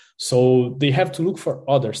 So they have to look for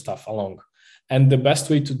other stuff along. And the best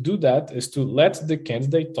way to do that is to let the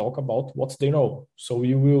candidate talk about what they know. So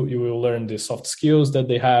you will learn the soft skills that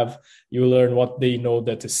they have. You will learn what they know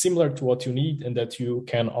that is similar to what you need and that you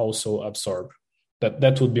can also absorb.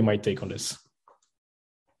 That would be my take on this.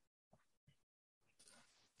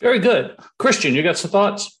 Very good. Christian, you got some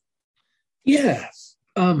thoughts? Yeah.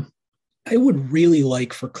 I would really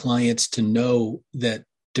like for clients to know that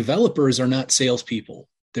developers are not salespeople.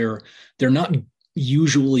 They're not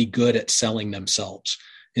usually good at selling themselves.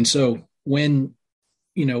 And so when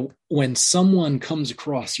someone comes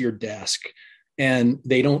across your desk and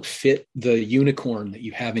they don't fit the unicorn that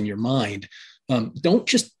you have in your mind, don't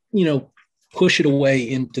just, push it away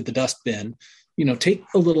into the dustbin. Take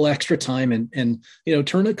a little extra time and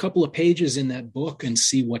turn a couple of pages in that book and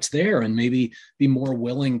see what's there, and maybe be more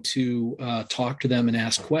willing to talk to them and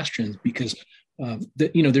ask questions, because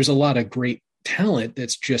there's a lot of great talent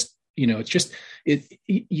that's just,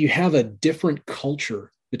 you have a different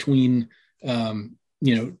culture between, unless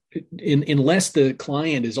the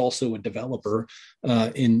client is also a developer,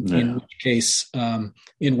 in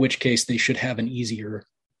which case they should have an easier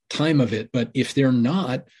time of it. But if they're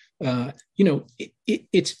not,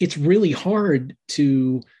 it's really hard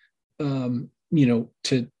to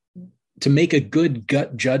make a good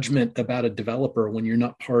gut judgment about a developer when you're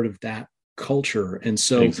not part of that culture. And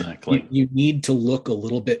so exactly. you need to look a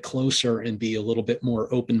little bit closer and be a little bit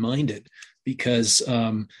more open-minded, because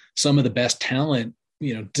some of the best talent,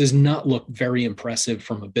 does not look very impressive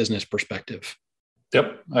from a business perspective.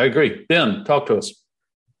 Yep, I agree. Ben, talk to us.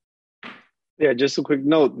 Yeah, just a quick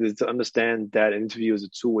note is to understand that interview is a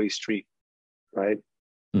two-way street, right?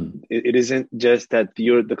 It isn't just that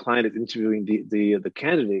the client is interviewing the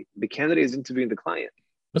candidate. The candidate is interviewing the client.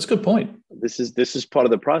 That's a good point. This is part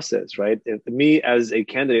of the process, right? And for me as a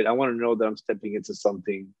candidate, I want to know that I'm stepping into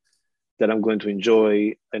something that I'm going to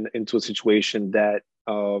enjoy, and into a situation that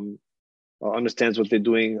understands what they're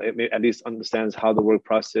doing, at least understands how the work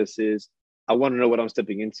process is. I want to know what I'm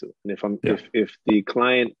stepping into. And if the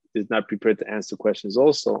client is not prepared to answer questions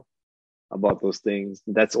also about those things,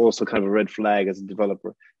 that's also kind of a red flag as a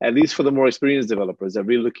developer, at least for the more experienced developers that are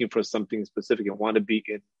really looking for something specific and want to be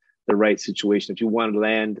in the right situation. If you want to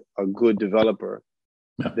land a good developer,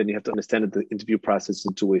 then you have to understand that the interview process is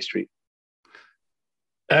a two-way street.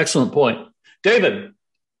 Excellent point. David,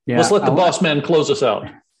 let's let the boss man close us out.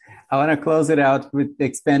 I want to close it out with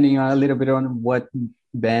expanding a little bit on what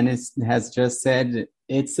Ben has just said.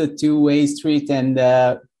 It's a two-way street, and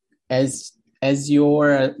if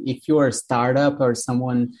you're a startup or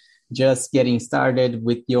someone just getting started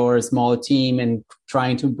with your small team and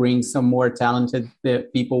trying to bring some more talented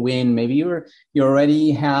people in, maybe you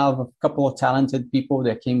already have a couple of talented people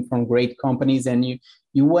that came from great companies, and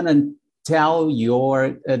you want to tell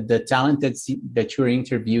the talent that you're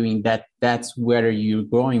interviewing that's where you're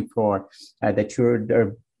going for, that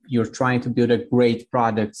you're trying to build a great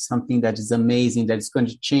product, something that is amazing, that's going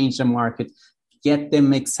to change the market. Get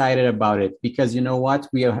them excited about it, because you know what?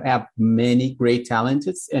 We have many great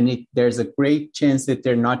talents, and there's a great chance that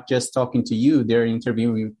they're not just talking to you, they're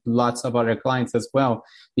interviewing lots of other clients as well,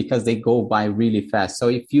 because they go by really fast. So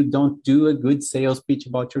if you don't do a good sales pitch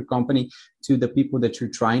about your company to the people that you're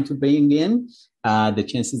trying to bring in, the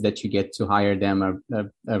chances that you get to hire them are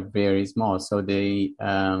very small. So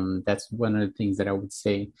that's one of the things that I would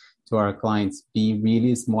say to our clients, be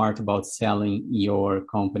really smart about selling your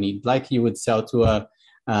company, like you would sell to a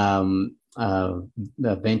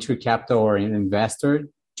venture capital or an investor.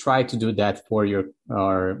 Try to do that for your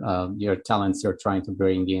talents you're trying to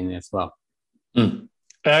bring in as well.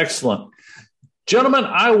 Excellent. Gentlemen,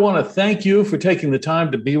 I want to thank you for taking the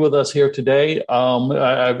time to be with us here today.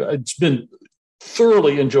 It's been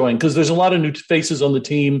thoroughly enjoying, because there's a lot of new faces on the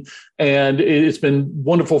team, and it's been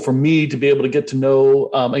wonderful for me to be able to get to know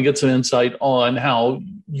and get some insight on how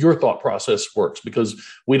your thought process works, because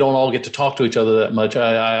we don't all get to talk to each other that much.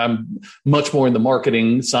 I'm much more in the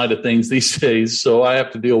marketing side of things these days, so I have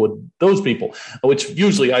to deal with those people, which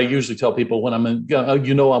I usually tell people when I'm in,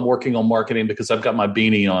 I'm working on marketing because I've got my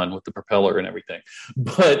beanie on with the propeller and everything.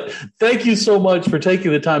 But thank you so much for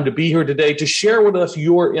taking the time to be here today to share with us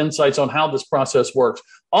your insights on how this process works.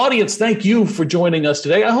 Audience, thank you for joining us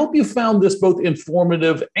today. I hope you found this both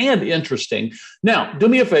informative and interesting. Now, do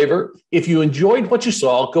me a favor. If you enjoyed what you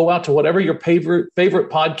saw, go out to whatever your favorite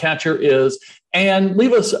podcatcher is and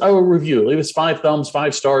leave us a review. Leave us 5 thumbs,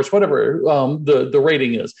 5 stars, whatever the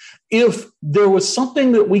rating is. If there was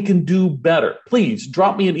something that we can do better, please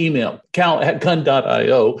drop me an email,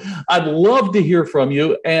 cal@gun.io. I'd love to hear from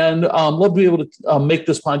you and love to be able to make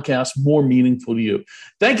this podcast more meaningful to you.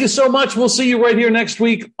 Thank you so much. We'll see you right here next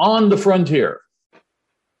week on The Frontier.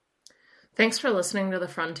 Thanks for listening to the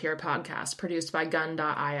Frontier podcast produced by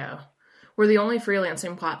Gun.io. We're the only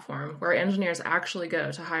freelancing platform where engineers actually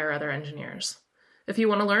go to hire other engineers. If you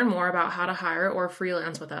want to learn more about how to hire or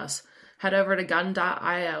freelance with us, head over to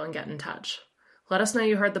Gun.io and get in touch. Let us know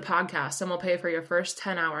you heard the podcast, and we'll pay for your first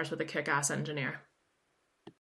 10 hours with a kick-ass engineer.